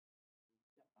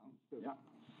Yeah.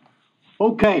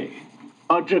 Okay,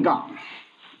 Zhigang,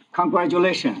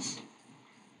 congratulations.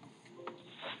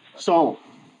 So,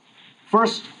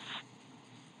 first,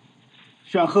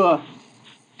 Xuanhe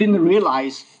didn't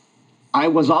realize I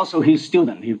was also his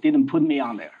student. He didn't put me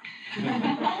on there.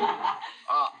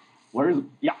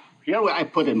 Yeah, here I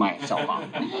put it myself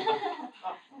on.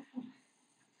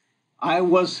 I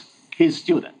was his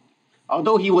student.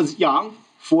 Although he was young,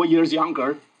 4 years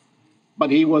younger, but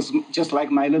he was just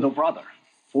like my little brother,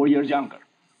 4 years younger.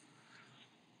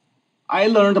 I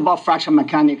learned about fractal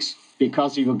mechanics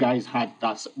because you guys had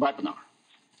that webinar.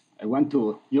 I went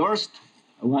to yours,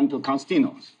 I went to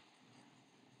Constantino's.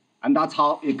 And that's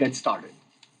how it gets started.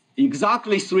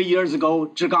 Exactly 3 years ago,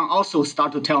 Zhigang also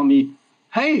started to tell me,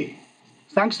 hey,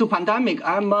 thanks to pandemic,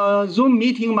 I'm Zoom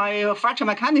meeting my fractal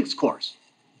mechanics course.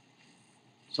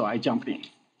 So I jumped in,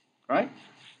 right?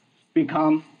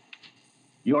 Become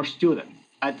your student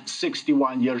at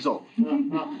 61 years old.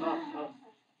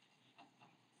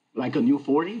 Like a new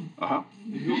 40? Uh-huh.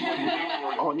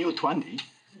 Or new 20.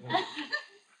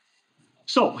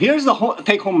 So here's the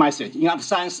take-home message. In that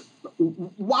sense,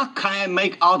 what can I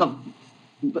make out of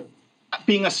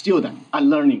being a student and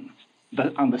learning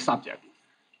on the subject?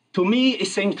 To me, it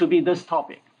seems to be this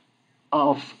topic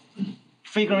of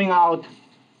figuring out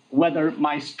whether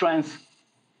my strength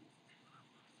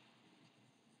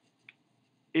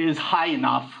is high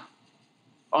enough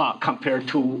compared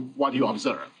to what you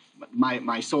observe,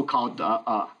 my so-called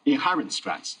inherent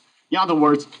strengths. In other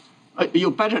words,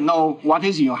 you better know what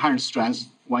is your inherent strength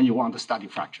when you want to study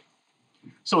fracture.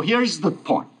 So here's the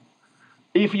point.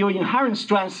 If your inherent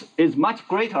strength is much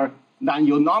greater than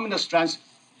your nominal strength,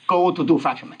 go to do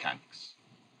fracture mechanics.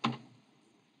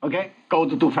 Okay, go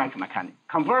to do fracture mechanics.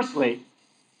 Conversely,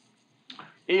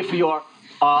 if you're,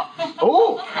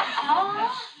 don't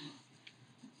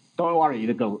worry,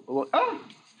 it'll go.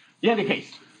 In any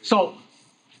case, so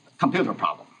computer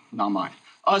problem, not mine.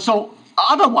 So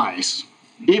otherwise,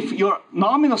 if your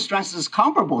nominal strength is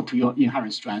comparable to your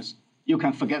inherent strength, you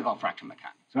can forget about fracture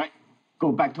mechanics, right?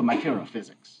 Go back to material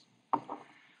physics.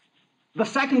 The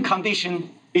second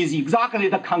condition is exactly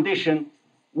the condition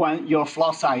when your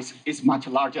flow size is much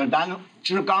larger than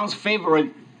Zhigang's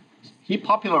favorite. He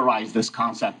popularized this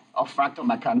concept of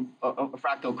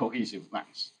fractal cohesive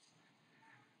lengths.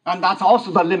 And that's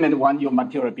also the limit when your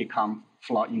material become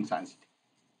flow insensitive.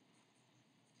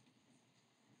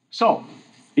 So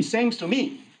it seems to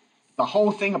me the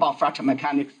whole thing about fractal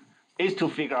mechanics is to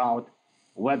figure out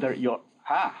whether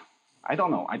I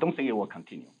don't know, I don't think it will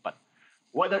continue, but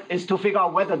whether it's to figure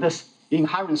out whether this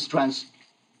inherent strength,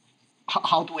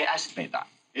 how do we estimate that?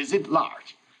 Is it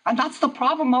large? And that's the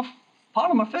problem of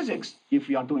polymer physics if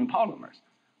you are doing polymers,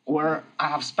 where I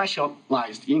have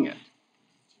specialized in it.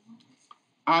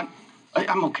 And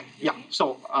I'm okay, yeah.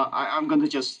 So I'm going to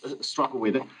just struggle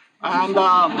with it. And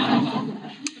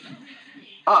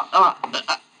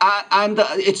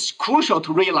it's crucial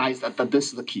to realize that this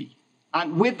is the key.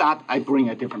 And with that, I bring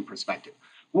a different perspective.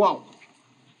 Well,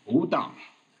 Wudang.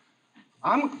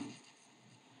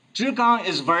 Zhigang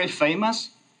is very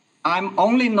famous. I'm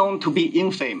only known to be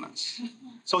infamous.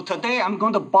 So today, I'm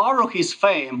going to borrow his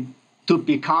fame to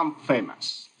become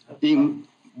famous in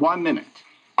 1 minute.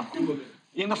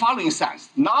 In the following sense,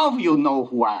 now you know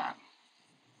who I am.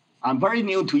 I'm very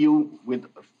new to you with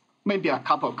maybe a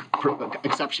couple of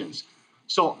exceptions.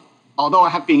 So although I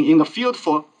have been in the field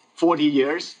for 40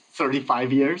 years,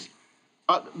 35 years,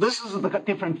 this is the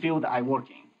different field I work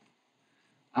in.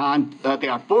 And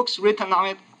there are books written on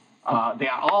it. They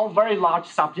are all very large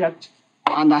subjects.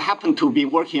 And I happen to be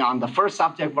working on the first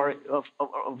subject for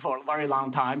a very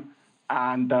long time.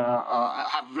 And I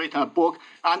have written a book.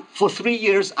 And for 3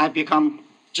 years, I become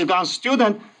Zhigang's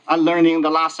student and learning the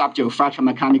last subject, fractal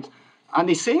mechanics. And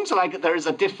it seems like there is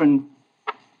a different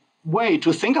way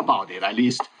to think about it, at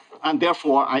least. And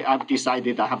therefore, I've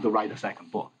decided I have to write a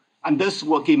second book. And this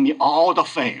will give me all the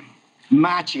fame,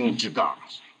 matching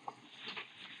Zhigang's.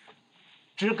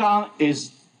 Zhigang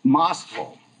is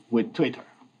masterful with Twitter.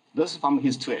 This is from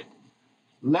his tweet.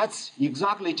 Let's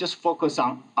exactly just focus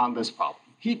on this problem.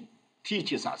 He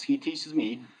teaches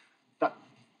me that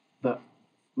the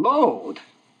load,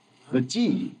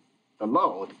 the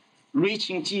load,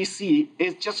 reaching GC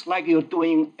is just like you're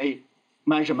doing a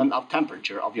measurement of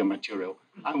temperature of your material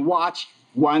and watch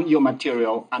when your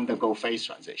material undergo phase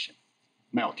transition,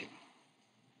 melting.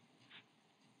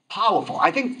 Powerful.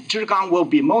 I think Zhigang will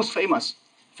be most famous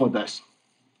for this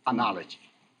analogy.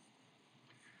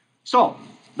 So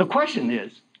the question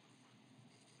is,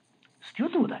 still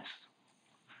do this.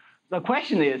 The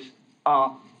question is,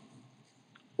 I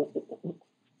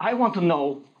want to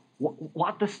know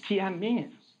what this TM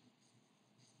means.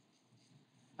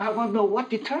 I want to know what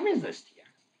determines this Tn.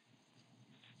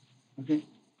 Okay?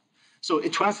 So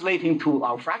it translates into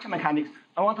our fractal mechanics.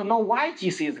 I want to know why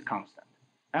Gc is a constant.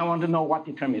 I want to know what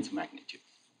determines magnitude.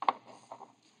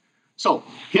 So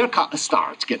here gets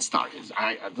started.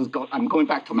 I'm going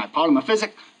back to my polymer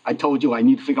physics. I told you I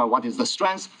need to figure out what is the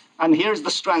strength. And here's the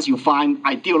strength you find.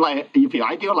 If you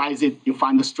idealize it, you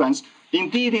find the strength.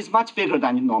 Indeed, it's much bigger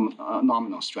than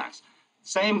nominal strength.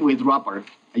 Same with rubber.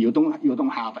 You don't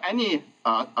have any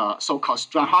so-called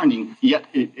strength hardening, yet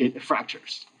it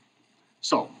fractures.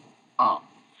 So,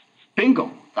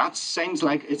 bingo. That seems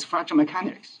like it's fractal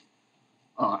mechanics.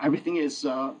 Everything is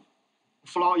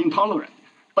flaw intolerant.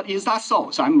 But is that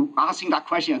so? So I'm asking that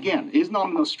question again. Is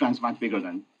nominal strength much bigger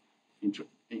than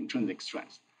intrinsic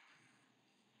strength?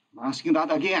 I'm asking that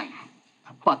again.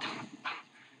 But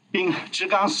being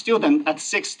Zhigang's student at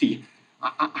 60,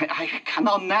 I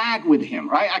cannot nag with him,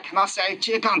 right? I cannot say,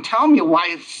 Zhigang, tell me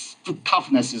why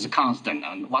toughness is constant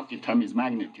and what determines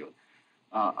magnitude.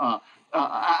 And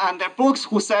there are books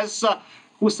who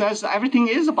says everything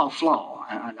is about flaw.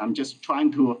 And I'm just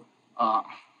trying to,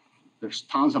 there's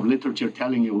tons of literature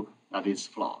telling you that it's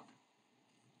flawed.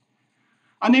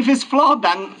 And if it's flawed,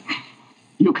 then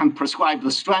you can prescribe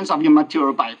the strength of your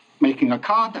material by making a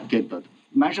card, get the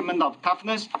measurement of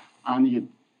toughness, and you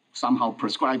somehow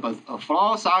prescribe a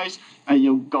flaw size, and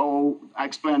you go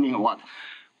explaining what.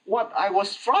 What I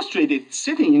was frustrated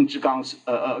sitting in Zhigang's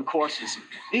courses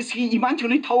is he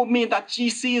eventually told me that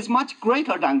Gc is much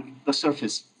greater than the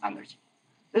surface energy.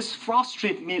 This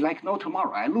frustrated me like no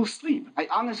tomorrow. I lose sleep. I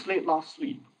honestly lost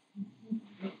sleep.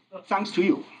 Thanks to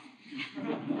you.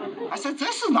 I said,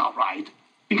 this is not right.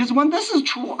 Because when this is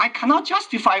true, I cannot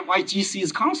justify why Gc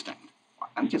is constant.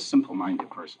 I'm just a simple-minded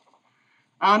person.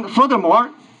 And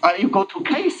furthermore, you go to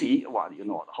Casey. Well, you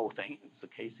know the whole thing. The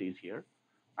Casey is here.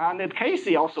 And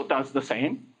Casey also does the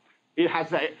same. It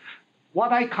has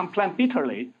what I complain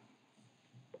bitterly,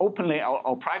 openly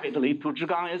or privately to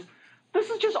Zhigang is, this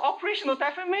is just operational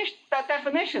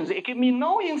definitions. It gives me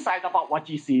no insight about what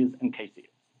Gc is and Kc is.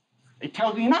 It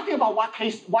tells me nothing about why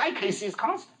Kc is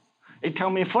constant. It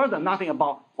tells me further nothing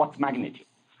about what's magnitude.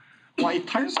 Well, it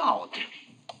turns out,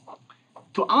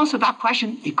 to answer that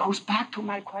question, it goes back to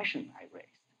my question I raised.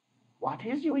 What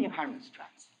is your inherent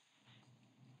strength?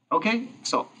 Okay,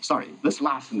 so sorry, this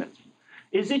last sentence.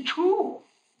 Is it true?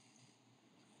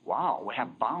 Wow, we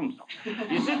have bombs.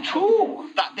 Is it true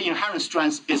that the inherent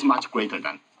strength is much greater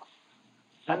than?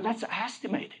 Then let's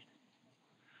estimate it.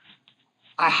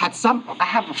 I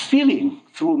have a feeling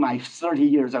through my 30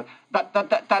 years that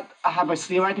I have a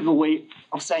theoretical way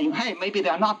of saying, hey, maybe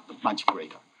they're not much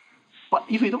greater. But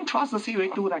if you don't trust the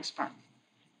theory, do the experiment.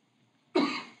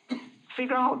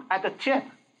 Figure out at the tip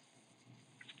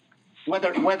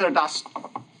whether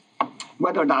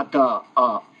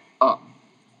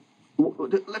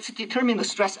let's determine the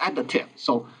stress at the tip.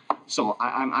 So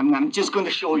I'm just going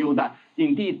to show you that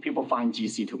indeed people find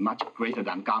Gc to much greater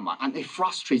than gamma, and it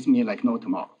frustrates me like no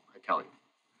tomorrow, I tell you.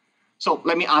 So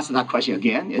let me ask that question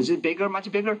again. Is it bigger, much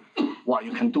bigger? Well,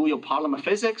 you can do your polymer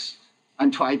physics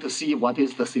and try to see what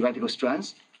is the theoretical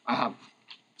strength. I have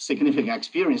significant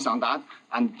experience on that,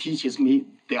 and teaches me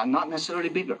they are not necessarily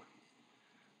bigger.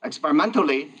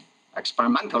 Experimentally,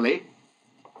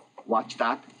 watch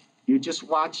that. You just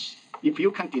watch if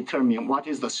you can determine what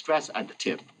is the stress at the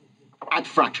tip, at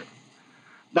fracture.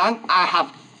 Then I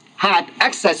have had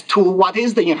access to what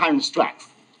is the inherent strength,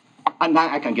 and then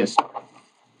I can get started.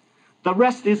 The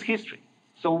rest is history.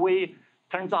 So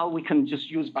turns out we can just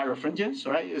use birefringence,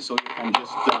 right? So you can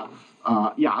just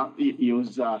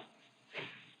use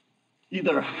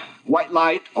either white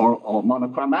light or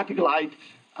monochromatic light.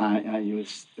 I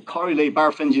use the correlate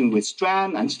birefringence with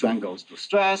strand, and strand goes to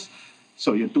stress.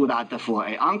 So you do that for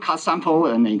an uncut sample,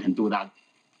 and then you can do that.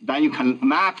 Then you can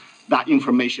map that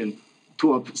information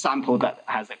to a sample that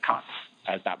has a cut,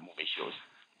 as that movie shows.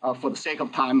 For the sake of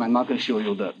time, I'm not going to show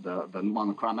you the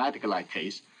monochromatic light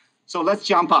case. So let's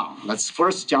jump on. Let's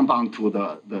first jump on to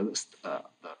the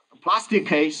plastic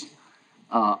case.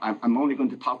 I'm only going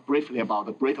to talk briefly about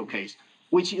the brittle case,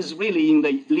 which is really in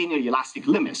the linear elastic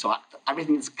limit. So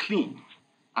everything is clean.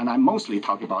 And I'm mostly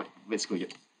talking about viscous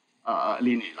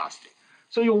linear elastic.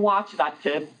 So you watch that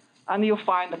tip, and you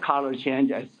find the color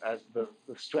change as the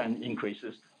strand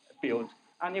increases, builds.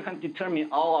 And you can determine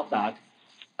all of that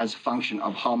as a function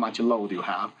of how much load you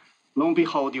have. Lo and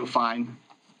behold, you find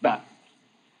that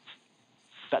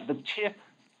the tip,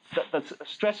 the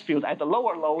stress field at the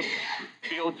lower load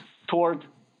built toward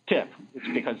tip. It's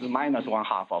because it's minus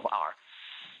 1/2 of R.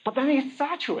 But then it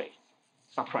saturates,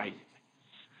 surprisingly.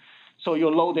 So you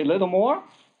load a little more,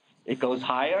 it goes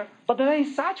higher, but then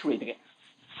it's saturated again.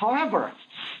 However,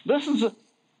 This is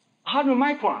 100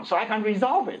 microns, so I can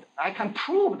resolve it. I can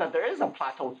prove that there is a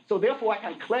plateau. So therefore, I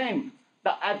can claim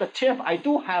that at the tip, I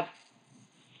do have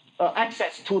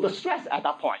access to the stress at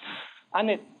that point.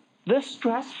 And this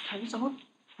stress turns out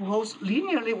flows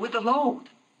linearly with the load.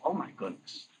 Oh my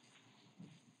goodness.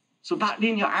 So that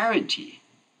linearity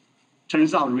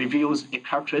turns out reveals a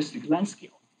characteristic length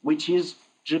scale, which is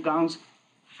Zhigang's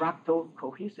fractal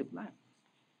cohesive length.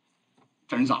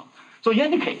 Turns out. So in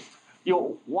any case,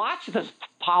 you watch this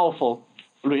powerful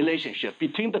relationship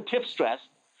between the tip stress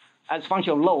as a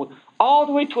function of load all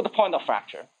the way to the point of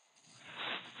fracture.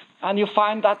 And you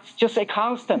find that's just a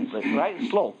constant, right?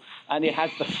 Slope. And it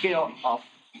has the scale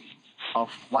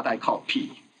of what I call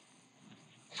P.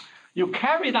 You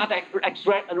carry that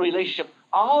relationship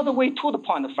all the way to the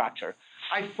point of fracture.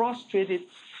 I frustrated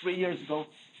 3 years ago,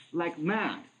 like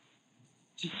mad.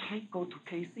 GK go to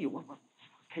KC. What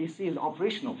KC is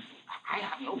operational. I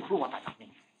have no clue what that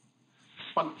means.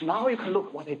 But now you can look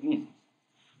at what it means.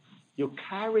 You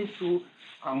carry through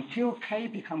until K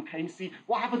becomes KC.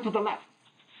 What happened to the left?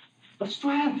 The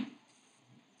strength.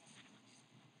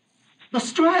 The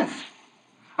strength.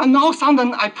 And now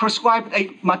suddenly I prescribed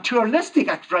a materialistic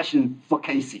expression for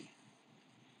KC.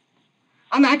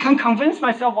 And I can convince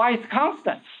myself why it's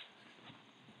constant.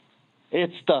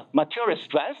 It's the material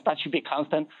strength that should be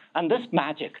constant, and this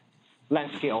magic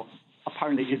length scale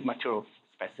apparently is material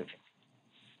specific.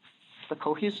 The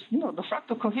cohesive, the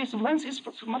fractal cohesive length is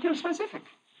material specific.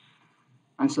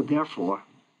 And so therefore,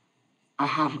 I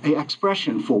have an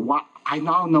expression for what I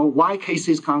now know why KC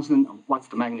is constant, what's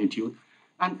the magnitude.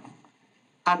 And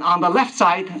on the left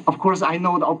side, of course, I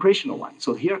know the operational one.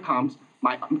 So here comes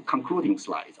my concluding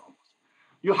slide almost.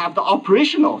 You have the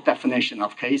operational definition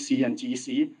of KC and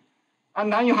GC,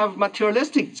 and then you have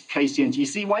materialistic KC and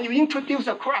GC. When you introduce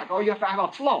a crack or you have a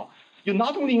flaw, you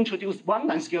not only introduce one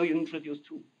length scale, you introduce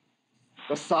two.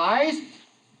 The size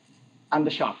and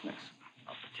the sharpness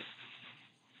of the tip.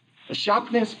 The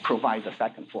sharpness provides the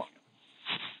second formula.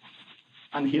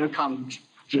 And here comes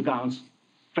Zhigang's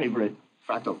favorite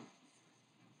fractal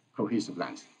cohesive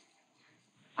length.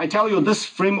 I tell you, this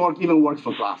framework even works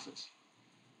for glasses.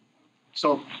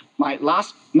 So my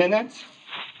last minute,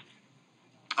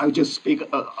 I'll just speak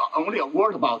only a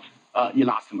word about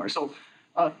elastomer. So,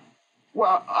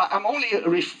 I'm only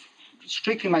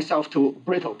restricting myself to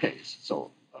brittle case.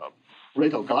 So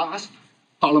brittle glass,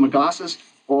 polymer glasses,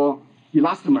 or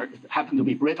elastomer happen to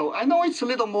be brittle. I know it's a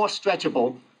little more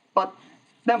stretchable, but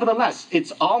nevertheless,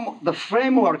 it's almost the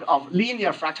framework of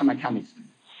linear fractal mechanics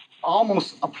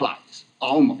almost applies,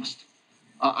 almost.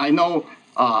 I know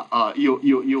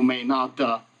you may not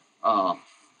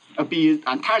be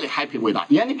entirely happy with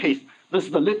that. In any case, this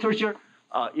is the literature.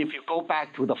 If you go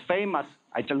back to the famous,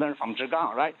 I just learned from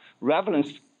Zhigang, right?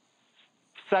 Revelance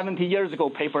 70 years ago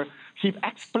paper, he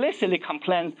explicitly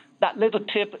complains that little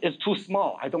tip is too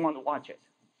small. I don't want to watch it.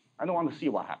 I don't want to see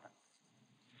what happened.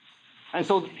 And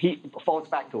so he falls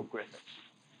back to Griffiths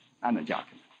and the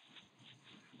Jackson.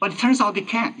 But it turns out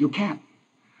you can't.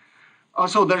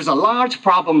 Also, there's a large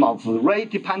problem of rate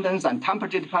dependence and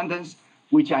temperature dependence,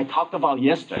 which I talked about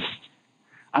yesterday.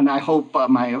 And I hope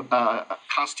my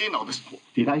Costino,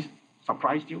 did I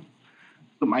surprise you?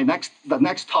 So the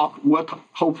next talk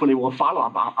hopefully will follow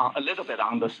up a little bit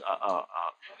on this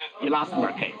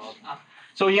elastomer case.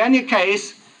 So in any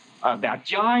case, there are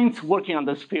giants working on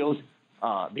this field.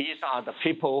 These are the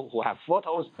people who have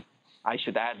photos. I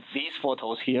should add these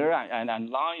photos here, and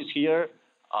Long is here.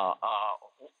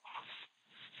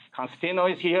 Constantino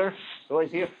is here, so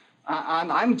is here.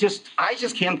 And I just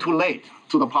came too late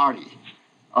to the party.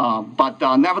 But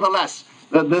nevertheless,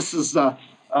 this is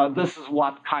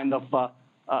what kind of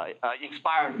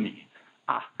inspired me.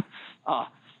 I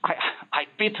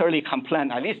bitterly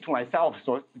complained, at least to myself,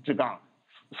 so Zhigang,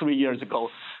 3 years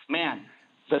ago, man,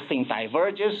 this thing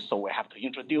diverges, so we have to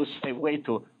introduce a way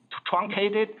to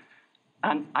truncate it.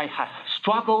 And I have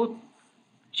struggled.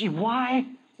 Gee, why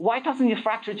doesn't it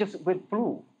fracture just with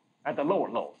blue at the lower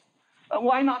load?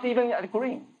 Why not even at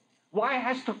green? Why it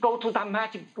has to go to that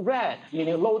magic red,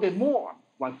 meaning loaded more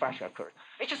when fracture occurs?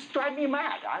 It just drives me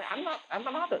mad. I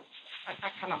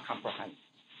cannot comprehend.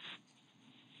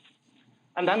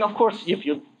 And then, of course, hear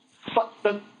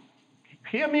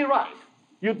me right,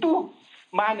 you do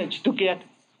manage to get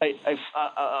a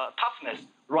toughness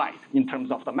right in terms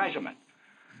of the measurement.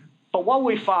 But what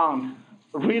we found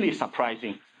really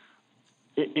surprising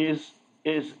is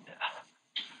the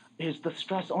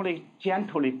stress only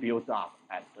gently builds up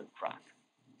at the crack.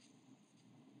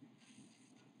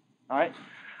 All right?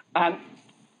 And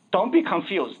don't be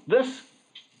confused. This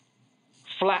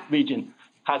flat region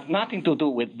has nothing to do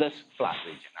with this flat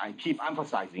region. I keep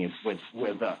emphasizing it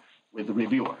with the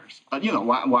reviewers. But you know,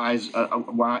 why I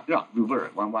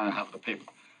have the paper.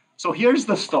 So here's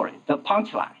the story, the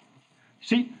punchline.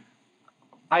 See,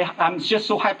 I'm just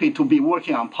so happy to be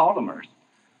working on polymers.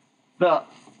 The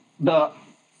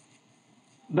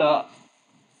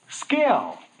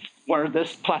scale where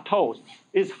this plateaus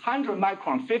is 100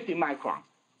 micron, 50 micron.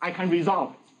 I can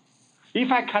resolve it.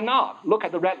 If I cannot, look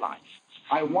at the red line.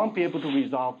 I won't be able to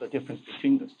resolve the difference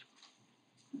between those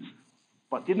two.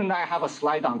 But didn't I have a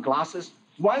slide on glasses?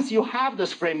 Once you have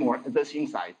this framework, this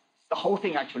insight, the whole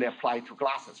thing actually applies to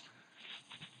glasses,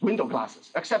 window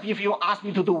glasses. Except if you ask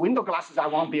me to do window glasses, I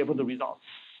won't be able to resolve.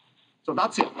 So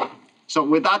that's it. So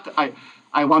with that,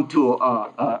 I want to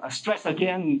stress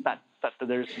again that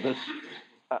there's this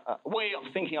way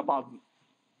of thinking about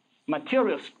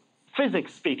materials,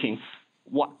 physics speaking,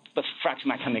 what the fraction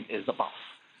mechanics is about.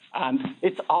 And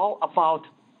it's all about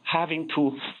having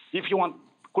to, if you want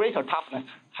greater toughness,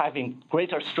 having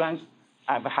greater strength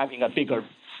and having a bigger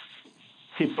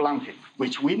tip blunt,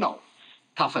 which we know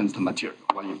toughens the material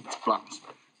when it's blunt,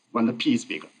 when the P is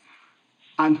bigger.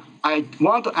 And I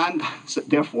want to end, so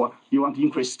therefore, you want to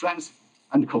increase strength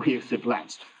and cohesive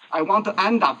length. I want to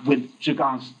end up with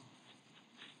Zhigang's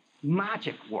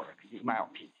magic work, in my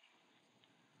opinion,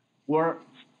 where,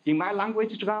 in my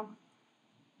language, Zhigang,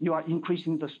 you are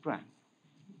increasing the strength.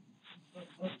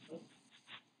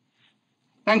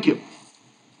 Thank you.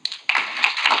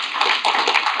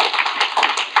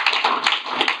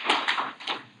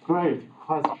 Great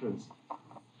questions.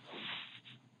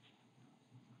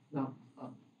 Now,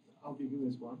 I'll begin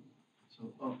with one. So,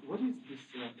 what is this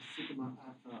sigma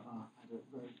f at the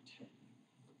very tip?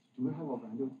 Do we have a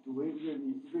value? Do we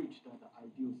really reach that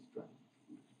ideal strength?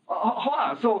 Hold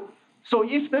on. So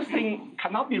if this thing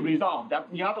cannot be resolved, that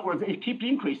in other words, it keeps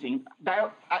increasing,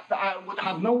 that I would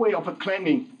have no way of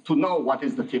claiming to know what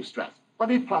is the tip stress.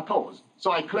 But it plateaus.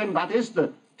 So I claim that is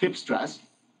the tip stress,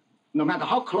 no matter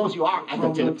how close you are at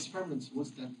the tip. Experiments,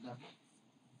 what's that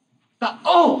That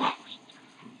level?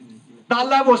 that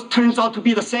level turns out to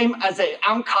be the same as a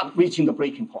uncut reaching the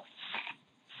breaking point.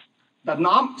 The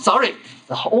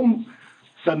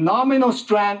nominal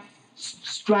strength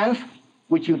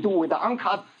which you do with the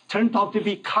uncut turned out to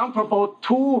be comparable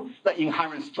to the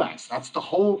inherent strength. That's the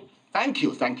whole. Thank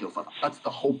you for that. That's the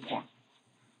whole point.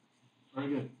 Very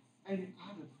good. Any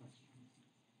other